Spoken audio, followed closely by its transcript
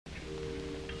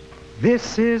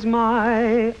This is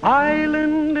my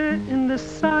island in the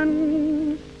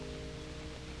sun,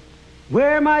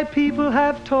 where my people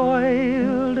have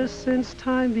toiled since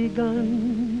time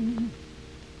begun.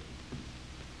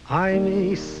 I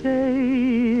may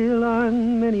sail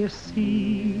on many a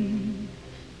sea,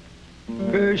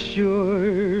 her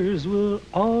shores will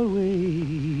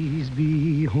always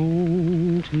be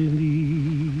home to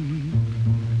me.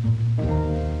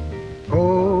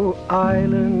 Oh,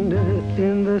 island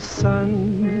in the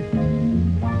sun,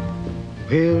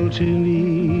 willed to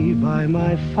me by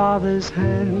my father's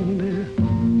hand,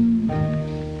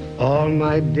 all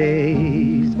my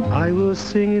days I will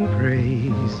sing in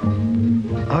praise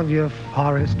of your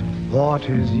forest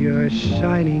waters, your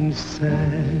shining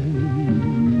sands.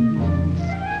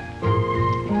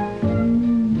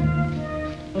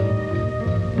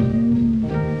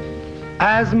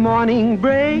 As morning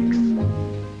breaks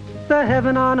the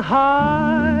heaven on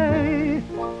high,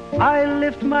 I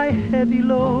lift my heavy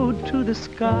load to the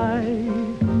sky.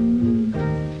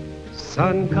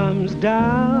 Sun comes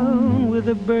down with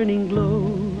a burning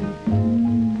glow,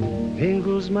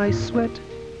 mingles my sweat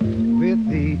with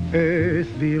the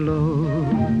earth below.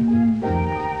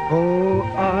 Oh,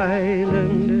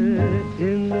 island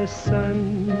in the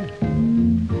sun,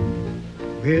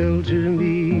 willed to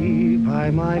me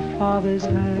by my father's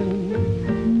hand,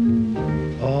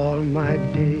 all my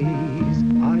days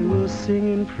I will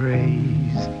sing in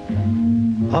praise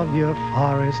of your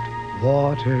forest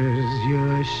waters,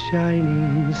 your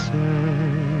shining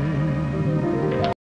sand.